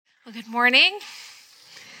Well, good morning.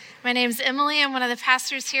 My name's Emily. I'm one of the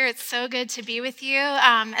pastors here. It's so good to be with you.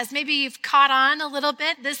 As maybe you've caught on a little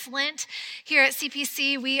bit, this Lent here at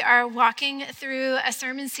CPC, we are walking through a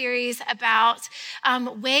sermon series about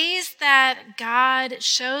ways that God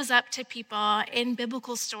shows up to people in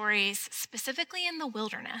biblical stories, specifically in the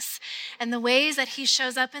wilderness, and the ways that he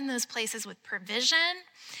shows up in those places with provision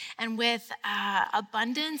and with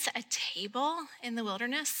abundance, a table in the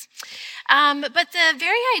wilderness. But the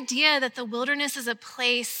very idea that the wilderness is a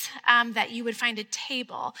place that you would find a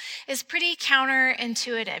table is pretty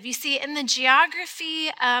counterintuitive. You see, in the geography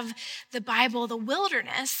of the Bible, the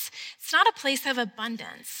wilderness, it's not a place of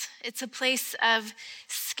abundance. It's a place of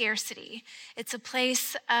scarcity. It's a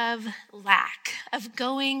place of lack, of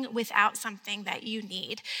going without something that you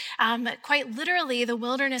need. Quite literally, the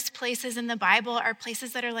wilderness places in the Bible are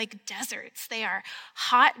places that are like deserts. They are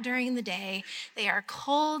hot during the day. They are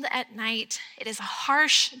cold at night. It is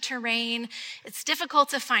harsh terrain. It's difficult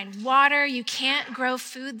to find water. You can't grow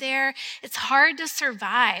food there. It's hard to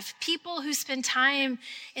survive. People who spend time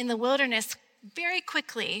in the wilderness very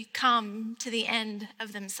quickly come to the end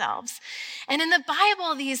of themselves. And in the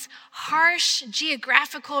Bible, these harsh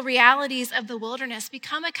geographical realities of the wilderness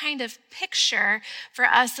become a kind of picture for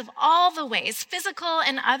us of all the ways, physical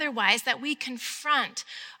and otherwise, that we confront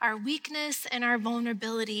our weakness and our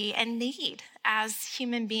vulnerability and need as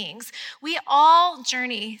human beings. We all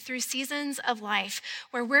journey through seasons of life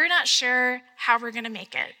where we're not sure how we're going to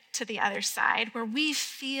make it to the other side, where we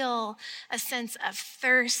feel a sense of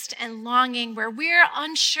thirst and longing, where we're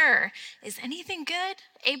unsure, is anything good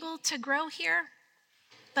able to grow here?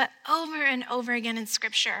 But over and over again in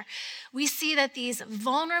Scripture, we see that these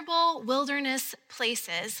vulnerable wilderness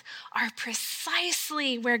places are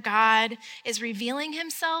precisely where God is revealing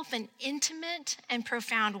himself in intimate and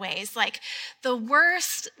profound ways. Like the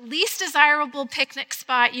worst, least desirable picnic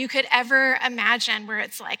spot you could ever imagine, where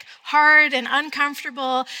it's like hard and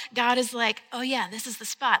uncomfortable. God is like, oh yeah, this is the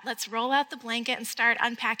spot. Let's roll out the blanket and start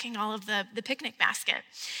unpacking all of the picnic basket.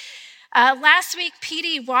 Last week,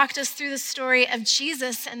 Petey walked us through the story of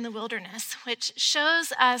Jesus in the wilderness, which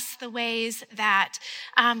shows us the ways that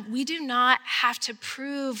we do not have to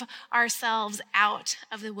prove ourselves out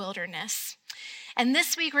of the wilderness. And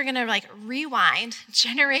this week, we're going to rewind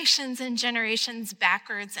generations and generations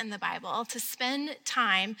backwards in the Bible to spend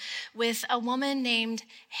time with a woman named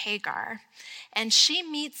Hagar. And she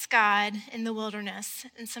meets God in the wilderness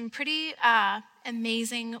in some pretty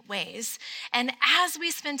amazing ways. And as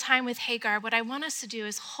we spend time with Hagar, what I want us to do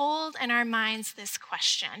is hold in our minds this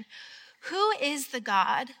question: who is the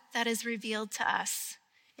God that is revealed to us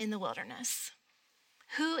in the wilderness?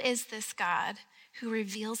 Who is this God who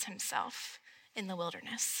reveals himself in the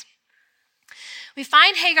wilderness? We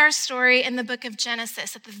find Hagar's story in the book of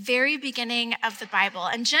Genesis at the very beginning of the Bible.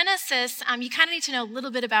 And Genesis, you kind of need to know a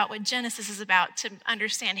little bit about what Genesis is about to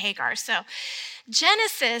understand Hagar. So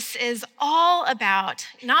Genesis is all about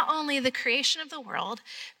not only the creation of the world,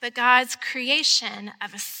 but God's creation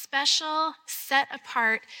of a special,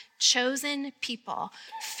 set-apart, chosen people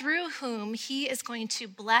through whom he is going to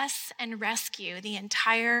bless and rescue the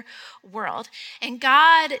entire world. And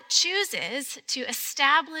God chooses to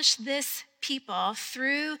establish this people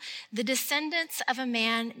through the descendants of a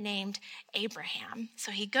man named Abraham.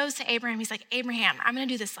 So he goes to Abraham. He's like, Abraham, I'm going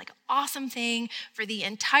to do this awesome thing for the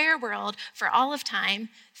entire world, for all of time,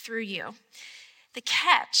 through you. The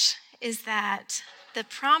catch is that the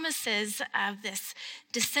promises of this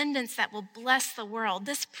descendants that will bless the world,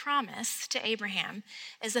 this promise to Abraham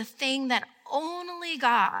is a thing that only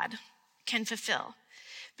God can fulfill,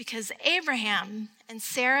 because Abraham and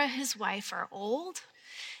Sarah, his wife, are old.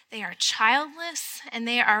 They are childless, and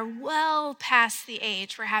they are well past the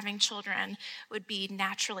age where having children would be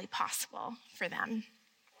naturally possible for them.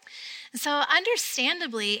 And so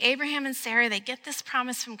understandably, Abraham and Sarah, they get this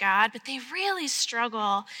promise from God, but they really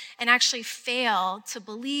struggle and actually fail to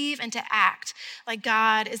believe and to act like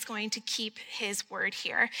God is going to keep his word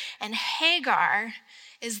here. And Hagar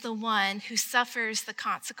is the one who suffers the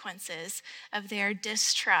consequences of their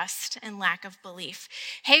distrust and lack of belief.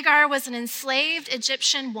 Hagar was an enslaved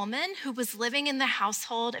Egyptian woman who was living in the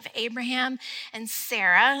household of Abraham and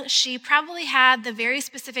Sarah. She probably had the very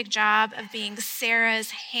specific job of being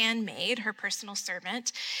Sarah's handmaid, her personal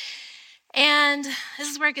servant. And this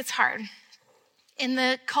is where it gets hard. In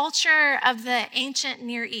the culture of the ancient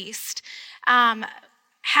Near East,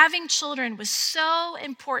 having children was so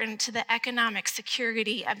important to the economic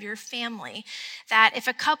security of your family that if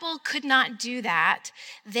a couple could not do that,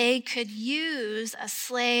 they could use a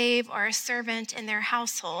slave or a servant in their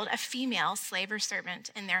household, a female slave or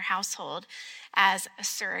servant in their household, as a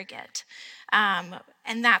surrogate.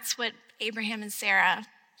 And that's what Abraham and Sarah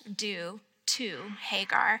do to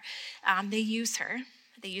Hagar. They use her.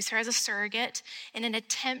 They use her as a surrogate in an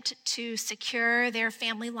attempt to secure their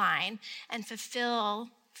family line and to fulfill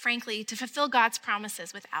God's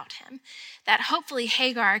promises without him, that hopefully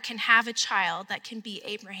Hagar can have a child that can be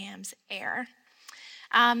Abraham's heir.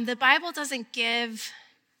 The Bible doesn't give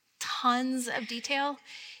tons of detail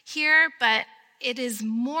here, but it is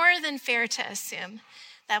more than fair to assume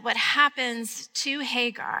that what happens to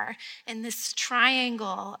Hagar in this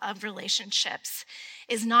triangle of relationships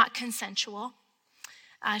is not consensual.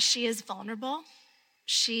 She is vulnerable.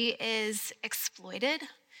 She is exploited.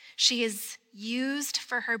 She is used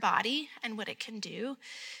for her body and what it can do.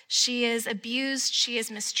 She is abused. She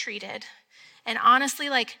is mistreated. And honestly,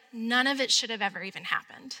 none of it should have ever even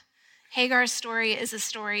happened. Hagar's story is a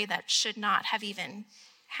story that should not have even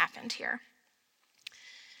happened here.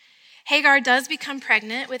 Hagar does become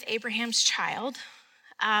pregnant with Abraham's child,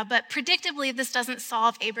 but predictably, this doesn't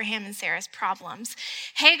solve Abraham and Sarah's problems.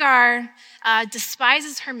 Hagar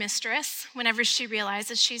despises her mistress whenever she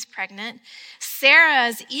realizes she's pregnant.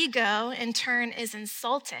 Sarah's ego, in turn, is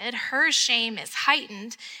insulted. Her shame is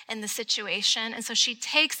heightened in the situation, and so she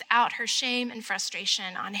takes out her shame and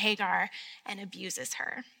frustration on Hagar and abuses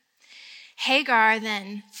her. Hagar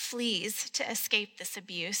then flees to escape this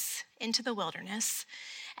abuse into the wilderness,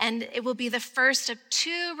 and it will be the first of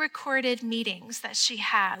 2 recorded meetings that she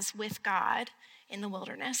has with God in the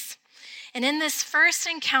wilderness. And in this first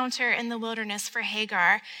encounter in the wilderness for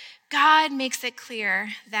Hagar, God makes it clear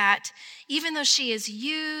that even though she is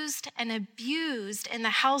used and abused in the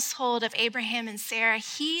household of Abraham and Sarah,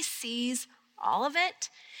 he sees all of it,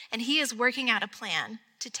 and he is working out a plan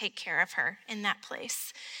to take care of her in that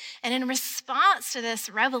place. And in response to this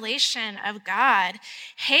revelation of God,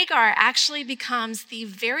 Hagar actually becomes the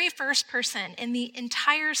very first person in the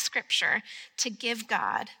entire scripture to give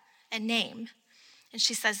God a name. And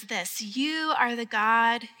she says this, "You are the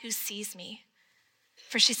God who sees me."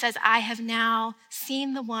 For she says, "I have now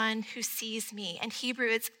seen the one who sees me." In Hebrew,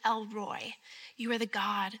 it's El Roi. You are the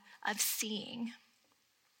God of seeing.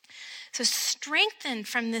 So strengthened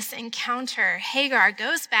from this encounter, Hagar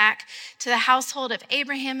goes back to the household of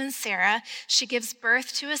Abraham and Sarah. She gives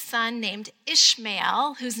birth to a son named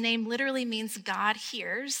Ishmael, whose name literally means God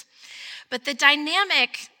hears. But the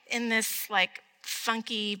dynamic in this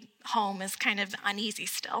funky home is kind of uneasy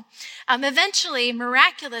still. Eventually,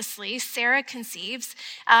 miraculously, Sarah conceives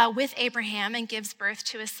with Abraham and gives birth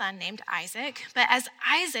to a son named Isaac. But as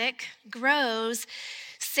Isaac grows,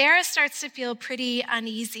 Sarah starts to feel pretty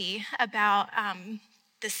uneasy about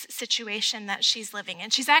this situation that she's living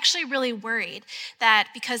in. She's actually really worried that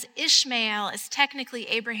because Ishmael is technically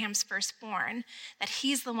Abraham's firstborn, that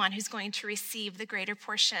he's the one who's going to receive the greater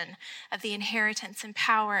portion of the inheritance and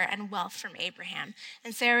power and wealth from Abraham.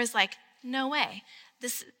 And Sarah's like, no way.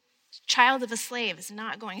 This child of a slave is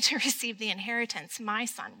not going to receive the inheritance. My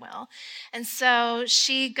son will. And so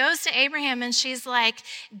she goes to Abraham and she's like,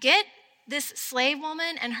 get this slave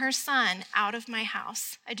woman and her son out of my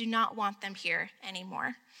house. I do not want them here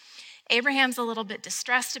anymore. Abraham's a little bit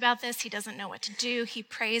distressed about this. He doesn't know what to do. He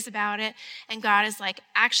prays about it. And God is like,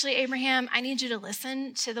 actually, Abraham, I need you to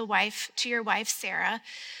listen to your wife, Sarah.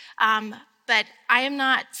 But I am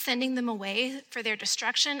not sending them away for their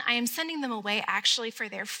destruction. I am sending them away actually for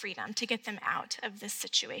their freedom, to get them out of this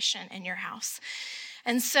situation in your house.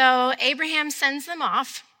 And so Abraham sends them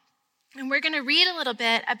off. And we're going to read a little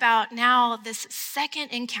bit about now this second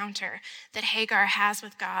encounter that Hagar has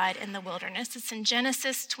with God in the wilderness. It's in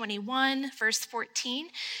Genesis 21, verse 14.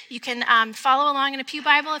 You can follow along in a Pew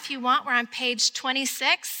Bible if you want. We're on page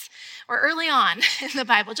 26, or early on in the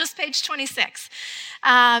Bible, just page 26.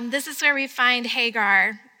 This is where we find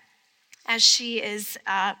Hagar as she is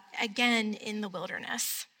again in the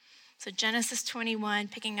wilderness. So Genesis 21,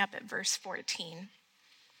 picking up at verse 14.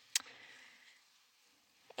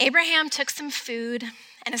 Abraham took some food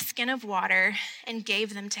and a skin of water and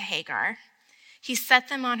gave them to Hagar. He set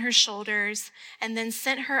them on her shoulders and then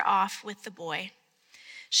sent her off with the boy.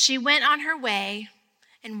 She went on her way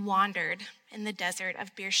and wandered in the desert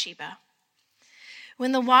of Beersheba.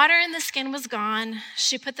 When the water in the skin was gone,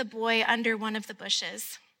 she put the boy under one of the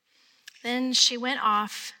bushes. Then she went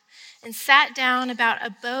off and sat down about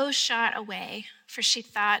a bow shot away, for she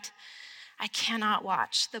thought, I cannot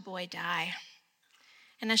watch the boy die.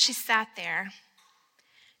 And as she sat there,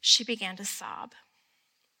 she began to sob.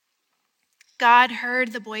 God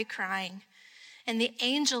heard the boy crying, and the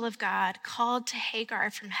angel of God called to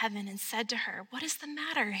Hagar from heaven and said to her, What is the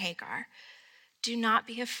matter, Hagar? Do not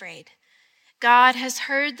be afraid. God has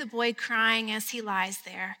heard the boy crying as he lies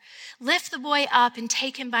there. Lift the boy up and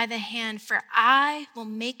take him by the hand, for I will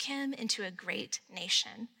make him into a great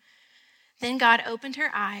nation." Then God opened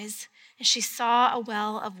her eyes, and she saw a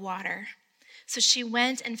well of water. So she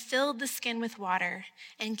went and filled the skin with water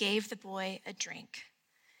and gave the boy a drink.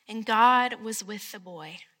 And God was with the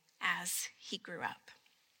boy as he grew up.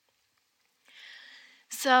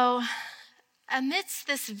 So, amidst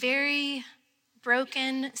this very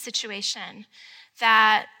broken situation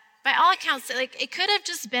that, by all accounts, it could have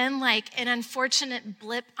just been like an unfortunate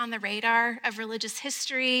blip on the radar of religious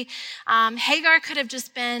history. Hagar could have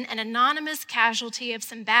just been an anonymous casualty of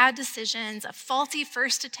some bad decisions, a faulty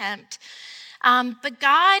first attempt. But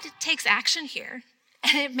God takes action here,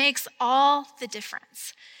 and it makes all the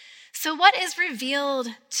difference. So what is revealed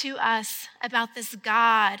to us about this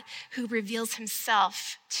God who reveals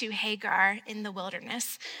himself to Hagar in the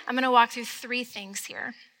wilderness? I'm going to walk through three things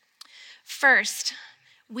here. First,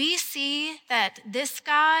 we see that this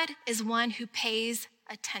God is one who pays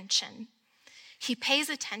attention. He pays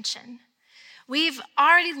attention. We've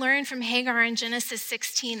already learned from Hagar in Genesis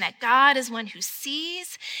 16 that God is one who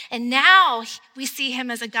sees, and now we see him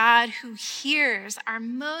as a God who hears our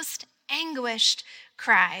most anguished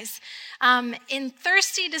cries. In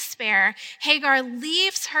thirsty despair, Hagar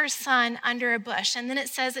leaves her son under a bush, and then it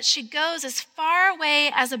says that she goes as far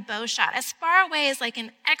away as a bow shot, as far away as like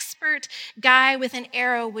an expert guy with an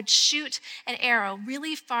arrow would shoot an arrow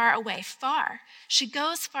really far away, far. She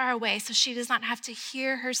goes far away so she does not have to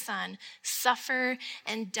hear her son suffer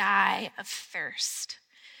and die of thirst.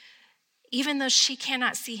 Even though she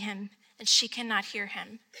cannot see him and she cannot hear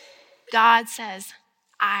him, God says,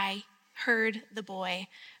 I heard the boy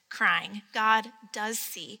crying. God does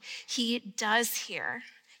see. He does hear,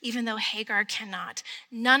 even though Hagar cannot.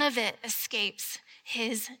 None of it escapes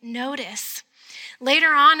his notice.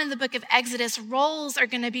 Later on in the book of Exodus, roles are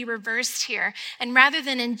going to be reversed here. And rather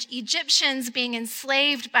than Egyptians being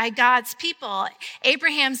enslaved by God's people,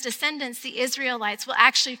 Abraham's descendants, the Israelites, will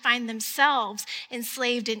actually find themselves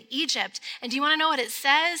enslaved in Egypt. And do you want to know what it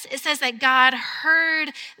says? It says that God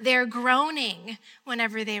heard their groaning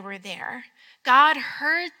whenever they were there. God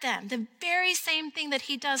heard them. The very same thing that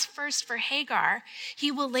he does first for Hagar,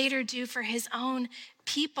 he will later do for his own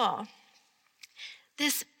people.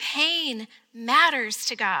 This pain matters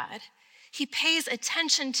to God. He pays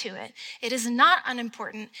attention to it. It is not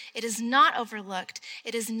unimportant. It is not overlooked.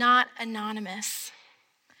 It is not anonymous.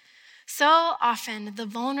 So often, the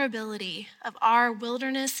vulnerability of our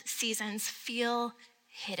wilderness seasons feel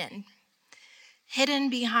hidden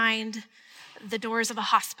behind the doors of a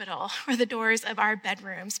hospital or the doors of our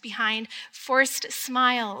bedrooms, behind forced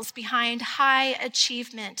smiles, behind high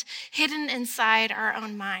achievement, hidden inside our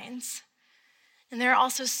own minds. And there are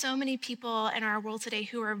also so many people in our world today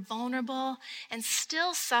who are vulnerable and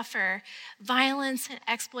still suffer violence and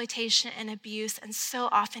exploitation and abuse, and so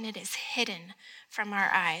often it is hidden from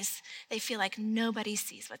our eyes. They feel like nobody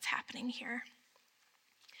sees what's happening here.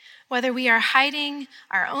 Whether we are hiding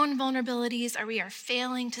our own vulnerabilities or we are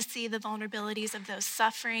failing to see the vulnerabilities of those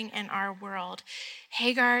suffering in our world,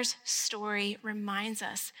 Hagar's story reminds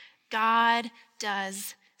us God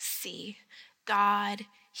does see. God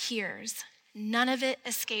hears. None of it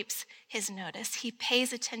escapes his notice. He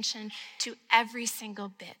pays attention to every single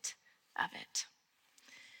bit of it.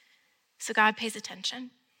 So God pays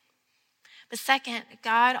attention. But second,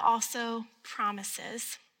 God also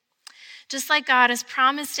promises. Just like God has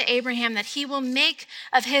promised to Abraham that he will make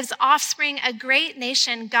of his offspring a great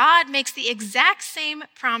nation, God makes the exact same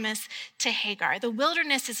promise to Hagar. The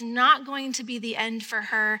wilderness is not going to be the end for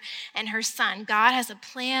her and her son. God has a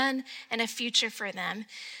plan and a future for them.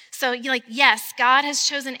 So yes, God has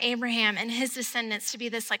chosen Abraham and his descendants to be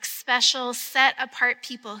this special, set apart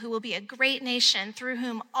people who will be a great nation through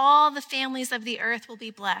whom all the families of the earth will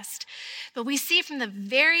be blessed. But we see from the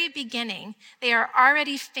very beginning, they are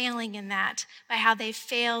already failing in that by how they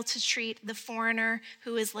fail to treat the foreigner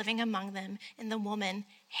who is living among them in the woman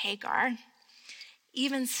Hagar.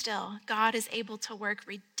 Even still, God is able to work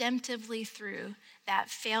redemptively through that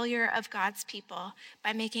failure of God's people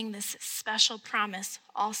by making this special promise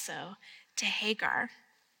also to Hagar.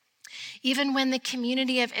 Even when the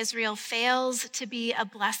community of Israel fails to be a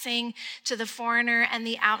blessing to the foreigner and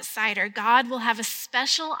the outsider, God will have a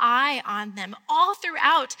special eye on them all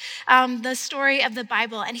throughout the story of the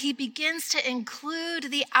Bible. And he begins to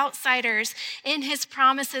include the outsiders in his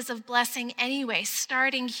promises of blessing anyway,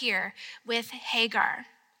 starting here with Hagar.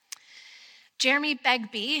 Jeremy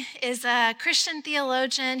Begbie is a Christian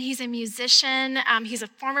theologian. He's a musician. He's a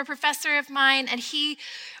former professor of mine, and he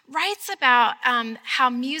writes about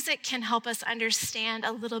how music can help us understand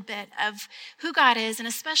a little bit of who God is, and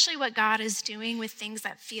especially what God is doing with things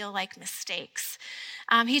that feel like mistakes.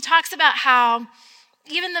 He talks about how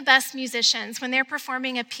even the best musicians, when they're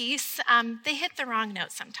performing a piece, they hit the wrong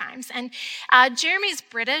note sometimes. And Jeremy's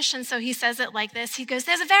British, and so he says it like this. He goes,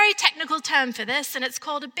 "There's a very technical term for this, and it's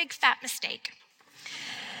called a big fat mistake."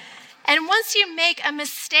 And once you make a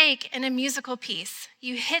mistake in a musical piece,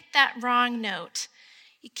 you hit that wrong note,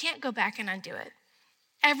 you can't go back and undo it.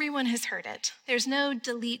 Everyone has heard it. There's no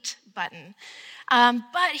delete button.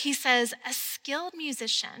 But he says a skilled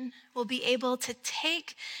musician will be able to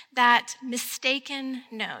take that mistaken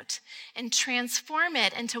note and transform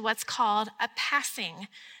it into what's called a passing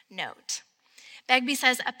note. Begbie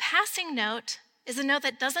says a passing note is a note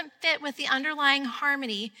that doesn't fit with the underlying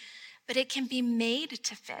harmony, but it can be made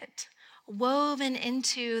to fit, woven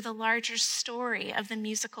into the larger story of the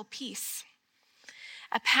musical piece.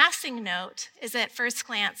 A passing note is at first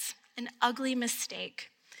glance an ugly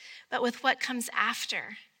mistake, but with what comes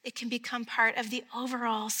after, it can become part of the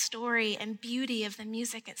overall story and beauty of the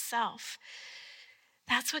music itself.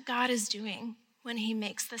 That's what God is doing when he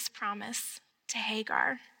makes this promise to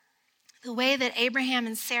Hagar. The way that Abraham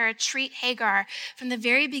and Sarah treat Hagar from the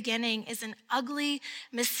very beginning is an ugly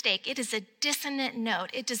mistake. It is a dissonant note.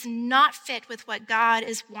 It does not fit with what God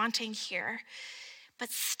is wanting here.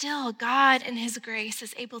 But still, God in his grace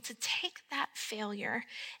is able to take that failure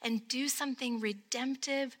and do something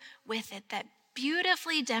redemptive with it that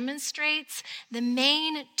beautifully demonstrates the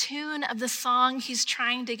main tune of the song he's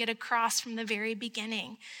trying to get across from the very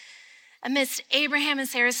beginning. Amidst Abraham and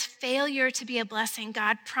Sarah's failure to be a blessing,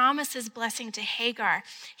 God promises blessing to Hagar.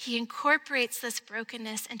 He incorporates this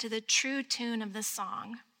brokenness into the true tune of the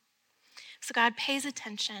song. So God pays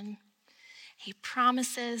attention, he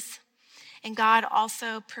promises, and God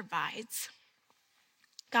also provides.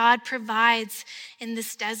 God provides in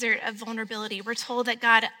this desert of vulnerability. We're told that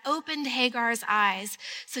God opened Hagar's eyes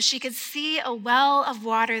so she could see a well of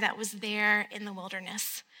water that was there in the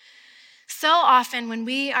wilderness. So often when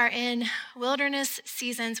we are in wilderness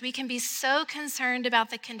seasons, we can be so concerned about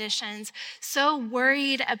the conditions, so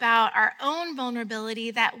worried about our own vulnerability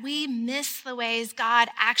that we miss the ways God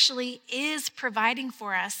actually is providing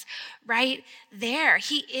for us right there.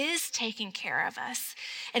 He is taking care of us.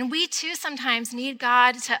 And we too sometimes need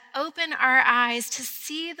God to open our eyes to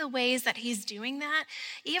see the ways that he's doing that,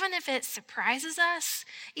 even if it surprises us,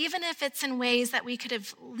 even if it's in ways that we could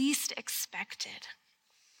have least expected.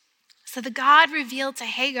 So the God revealed to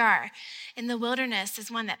Hagar in the wilderness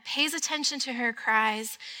is one that pays attention to her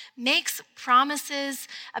cries, makes promises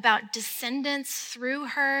about descendants through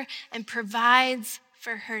her, and provides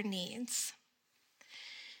for her needs.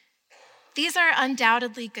 These are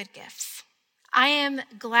undoubtedly good gifts. I am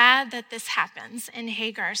glad that this happens in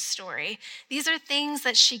Hagar's story. These are things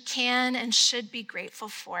that she can and should be grateful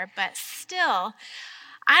for, but still,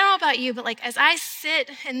 I don't know about you, but as I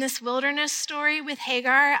sit in this wilderness story with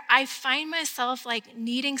Hagar, I find myself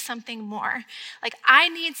needing something more. I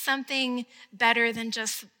need something better than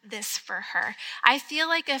just this for her. I feel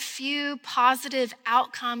like a few positive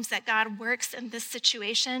outcomes that God works in this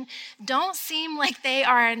situation don't seem like they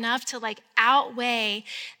are enough to outweigh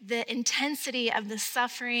the intensity of the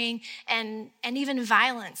suffering and even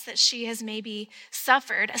violence that she has maybe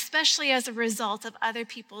suffered, especially as a result of other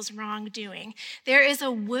people's wrongdoing. There is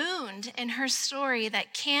a wound in her story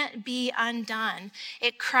that can't be undone.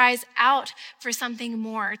 It cries out for something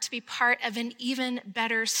more, to be part of an even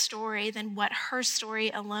better story than what her story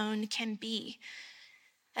alone can be.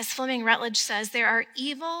 As Fleming Rutledge says, there are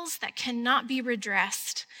evils that cannot be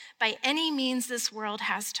redressed by any means this world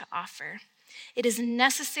has to offer. It is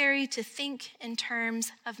necessary to think in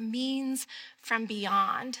terms of means from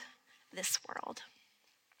beyond this world.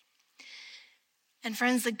 And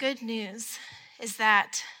friends, the good news is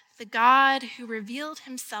that the God who revealed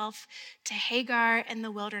himself to Hagar in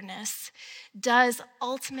the wilderness does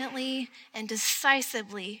ultimately and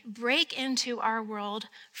decisively break into our world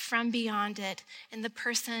from beyond it in the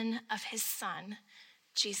person of his Son,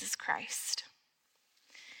 Jesus Christ.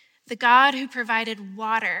 The God who provided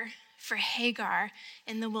water for Hagar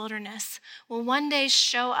in the wilderness will one day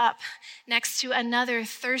show up next to another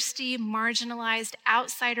thirsty, marginalized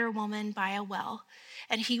outsider woman by a well.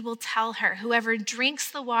 And he will tell her, whoever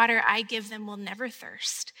drinks the water I give them will never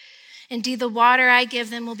thirst. Indeed, the water I give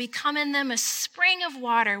them will become in them a spring of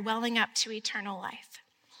water welling up to eternal life.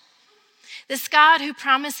 This God who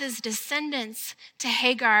promises descendants to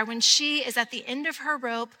Hagar when she is at the end of her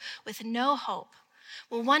rope with no hope,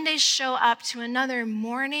 will one day show up to another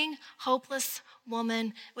mourning, hopeless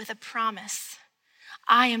woman with a promise.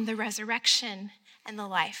 I am the resurrection and the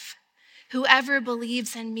life. Whoever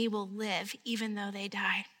believes in me will live even though they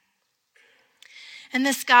die. And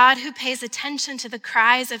this God who pays attention to the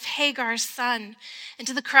cries of Hagar's son and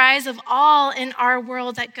to the cries of all in our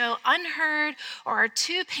world that go unheard or are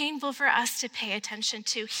too painful for us to pay attention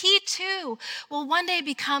to, he too will one day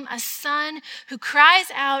become a son who cries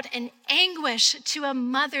out in anguish to a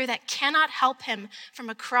mother that cannot help him from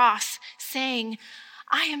a cross, saying,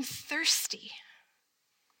 I am thirsty.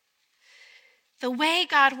 The way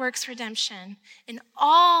God works redemption in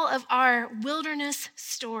all of our wilderness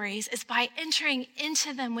stories is by entering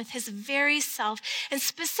into them with his very self. And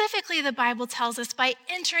specifically, the Bible tells us by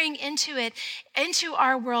entering into it, into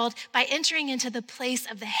our world, by entering into the place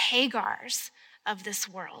of the Hagars of this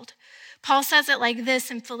world. Paul says it like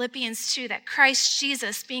this in Philippians 2, that Christ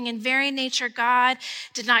Jesus, being in very nature God,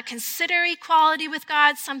 did not consider equality with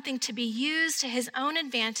God something to be used to his own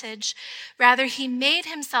advantage. Rather, he made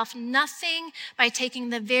himself nothing by taking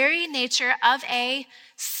the very nature of a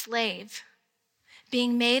slave.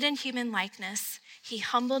 Being made in human likeness, he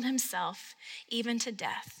humbled himself even to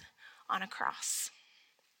death on a cross.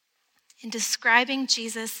 In describing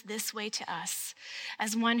Jesus this way to us,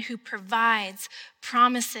 as one who provides,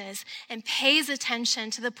 promises, and pays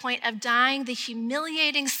attention to the point of dying the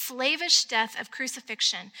humiliating, slavish death of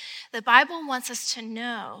crucifixion, the Bible wants us to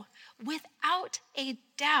know, without a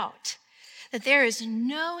doubt, that there is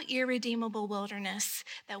no irredeemable wilderness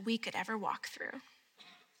that we could ever walk through.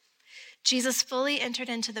 Jesus fully entered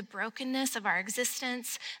into the brokenness of our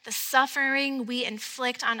existence, the suffering we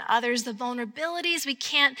inflict on others, the vulnerabilities we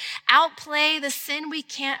can't outplay, the sin we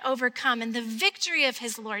can't overcome. And the victory of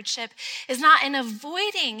his lordship is not in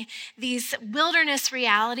avoiding these wilderness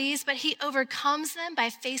realities, but he overcomes them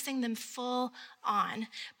by facing them full on,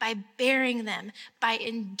 by bearing them, by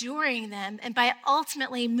enduring them, and by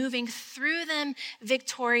ultimately moving through them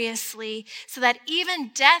victoriously, so that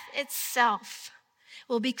even death itself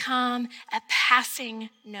will become a passing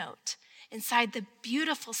note inside the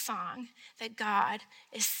beautiful song that God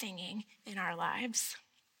is singing in our lives.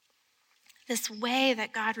 This way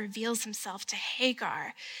that God reveals himself to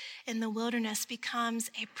Hagar in the wilderness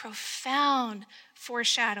becomes a profound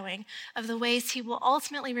foreshadowing of the ways he will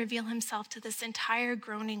ultimately reveal himself to this entire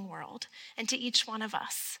groaning world and to each one of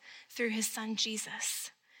us through his son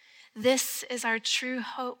Jesus. This is our true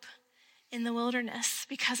hope in the wilderness,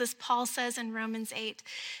 because as Paul says in Romans 8,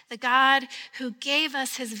 the God who gave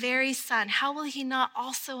us his very son, how will he not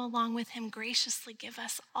also along with him graciously give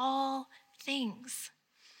us all things?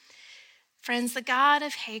 Friends, the God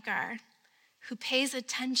of Hagar, who pays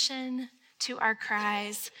attention to our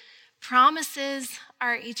cries, promises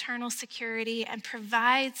our eternal security, and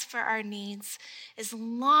provides for our needs, is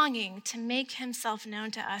longing to make himself known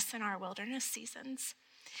to us in our wilderness seasons.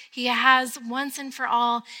 He has once and for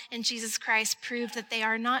all in Jesus Christ proved that they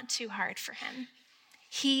are not too hard for him.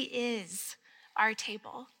 He is our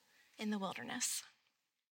table in the wilderness.